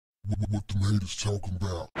What the haters talking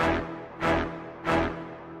about?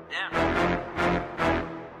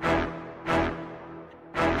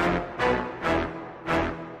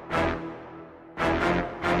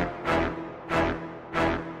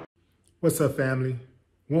 What's up, family?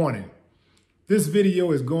 Warning, this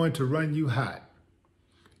video is going to run you hot.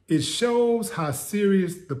 It shows how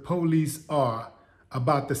serious the police are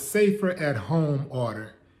about the safer at home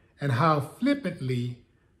order and how flippantly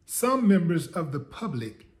some members of the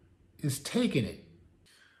public is taking it.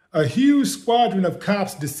 A huge squadron of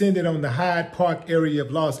cops descended on the Hyde Park area of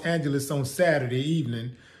Los Angeles on Saturday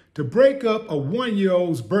evening to break up a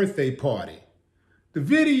one-year-old's birthday party. The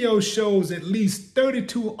video shows at least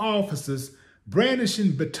 32 officers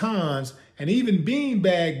brandishing batons and even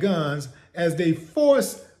beanbag guns as they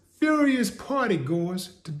force furious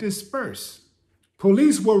partygoers to disperse.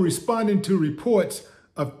 Police were responding to reports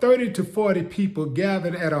of 30 to 40 people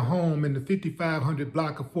gathered at a home in the 5500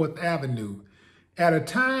 block of 4th Avenue at a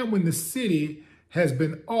time when the city has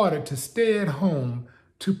been ordered to stay at home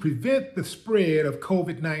to prevent the spread of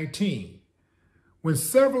COVID-19. When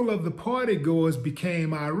several of the partygoers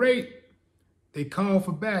became irate, they called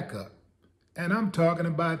for backup. And I'm talking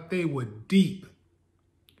about they were deep.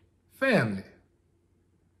 Family,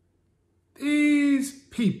 these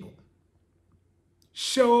people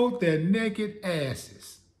showed their naked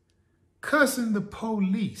asses, cussing the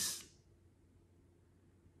police,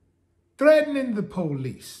 threatening the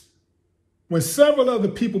police. When several other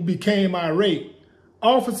people became irate,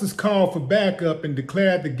 officers called for backup and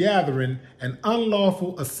declared the gathering an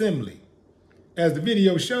unlawful assembly. As the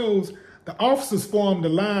video shows, the officers formed a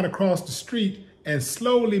line across the street and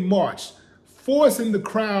slowly marched, forcing the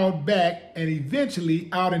crowd back and eventually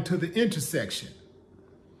out into the intersection.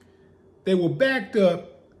 They were backed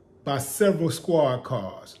up by several squad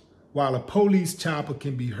cars, while a police chopper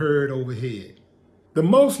can be heard overhead. The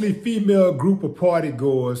mostly female group of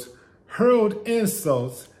partygoers hurled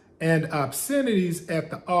insults and obscenities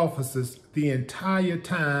at the officers the entire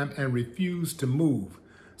time and refused to move.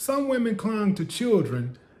 Some women clung to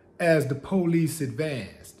children as the police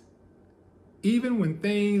advanced. Even when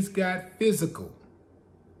things got physical,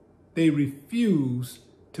 they refused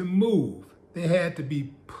to move. They had to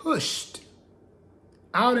be pushed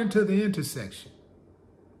out into the intersection.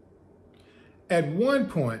 At one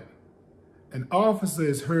point, an officer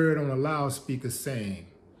is heard on a loudspeaker saying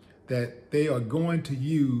that they are going to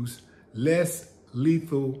use less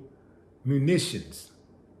lethal munitions,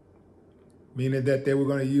 meaning that they were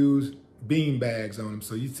going to use beanbags on them.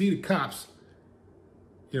 So you see the cops,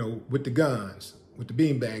 with the guns, with the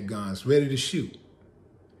beanbag guns, ready to shoot.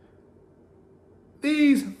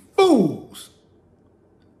 These fools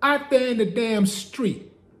out there in the damn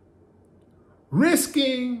street,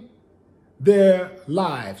 risking their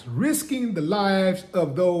lives, risking the lives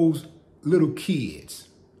of those little kids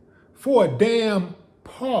for a damn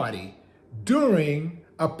party during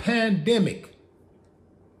a pandemic.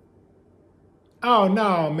 Oh,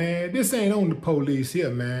 no, man, this ain't on the police here,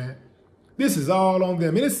 man. This is all on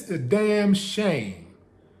them. And it's a damn shame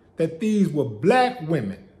that these were black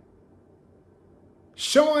women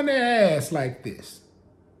showing their ass like this.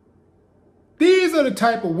 These are the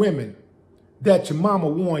type of women that your mama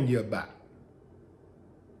warned you about.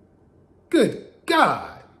 Good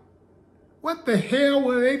God. What the hell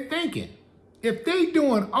were they thinking? If they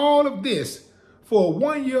doing all of this for a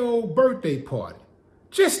one-year-old birthday party,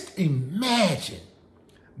 just imagine.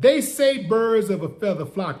 They say birds of a feather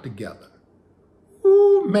flock together.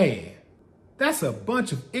 Ooh, man, that's a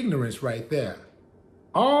bunch of ignorance right there.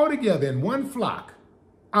 All together in one flock.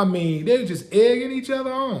 I mean, they're just egging each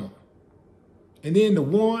other on. And then the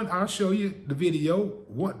one, I'll show you the video,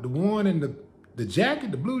 the one in the jacket,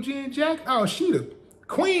 the blue jean jacket, oh, she the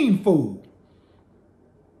queen fool.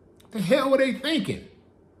 The hell were they thinking?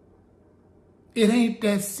 It ain't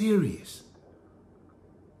that serious.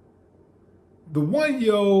 The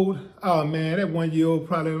one-year-old, oh man, that one-year-old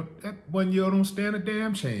don't stand a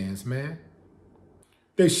damn chance, man.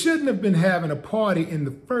 They shouldn't have been having a party in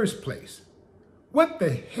the first place. What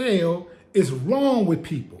the hell is wrong with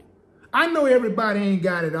people? I know everybody ain't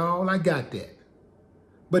got it all, I got that.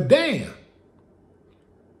 But damn,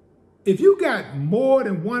 if you got more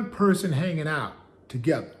than one person hanging out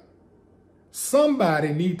together, somebody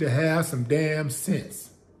need to have some damn sense.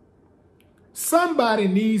 Somebody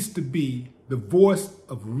needs to be the voice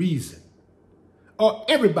of reason, or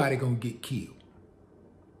everybody gonna get killed.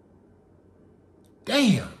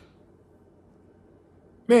 Damn.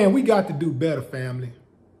 Man, we got to do better, family.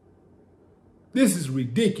 This is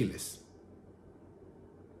ridiculous.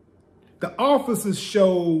 The officers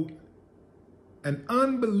showed an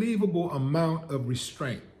unbelievable amount of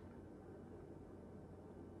restraint.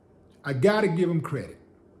 I got to give them credit.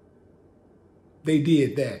 They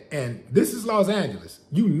did that. And this is Los Angeles.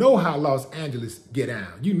 You know how Los Angeles get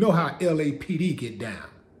down. You know how LAPD get down.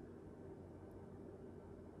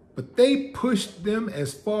 But they pushed them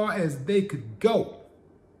as far as they could go.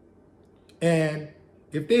 And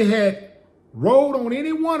if they had rolled on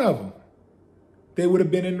any one of them, they would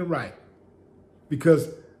have been in the right. Because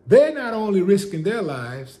they're not only risking their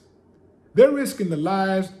lives, they're risking the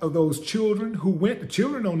lives of those children who went. The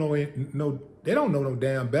children don't know, they don't know no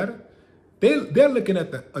damn better. They're looking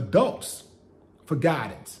at the adults for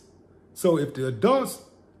guidance. So if the adults,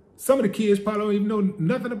 some of the kids probably don't even know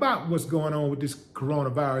nothing about what's going on with this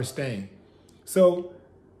coronavirus thing. So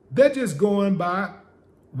they're just going by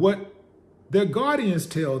what their guardians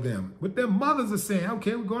tell them, what their mothers are saying.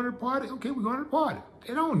 Okay, we're going to the party. Okay, we're going to the party.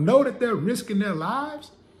 They don't know that they're risking their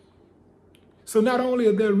lives. So not only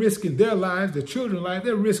are they risking their lives, their children's lives,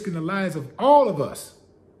 they're risking the lives of all of us.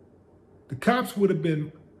 The cops would have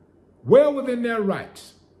been well within their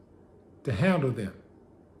rights to handle them.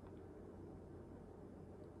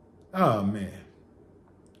 Oh, man.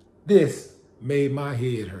 This made my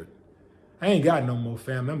head hurt. I ain't got no more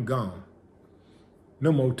family. I'm gone.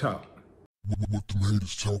 No more talk. What the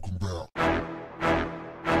haters talking about?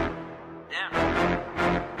 Yeah.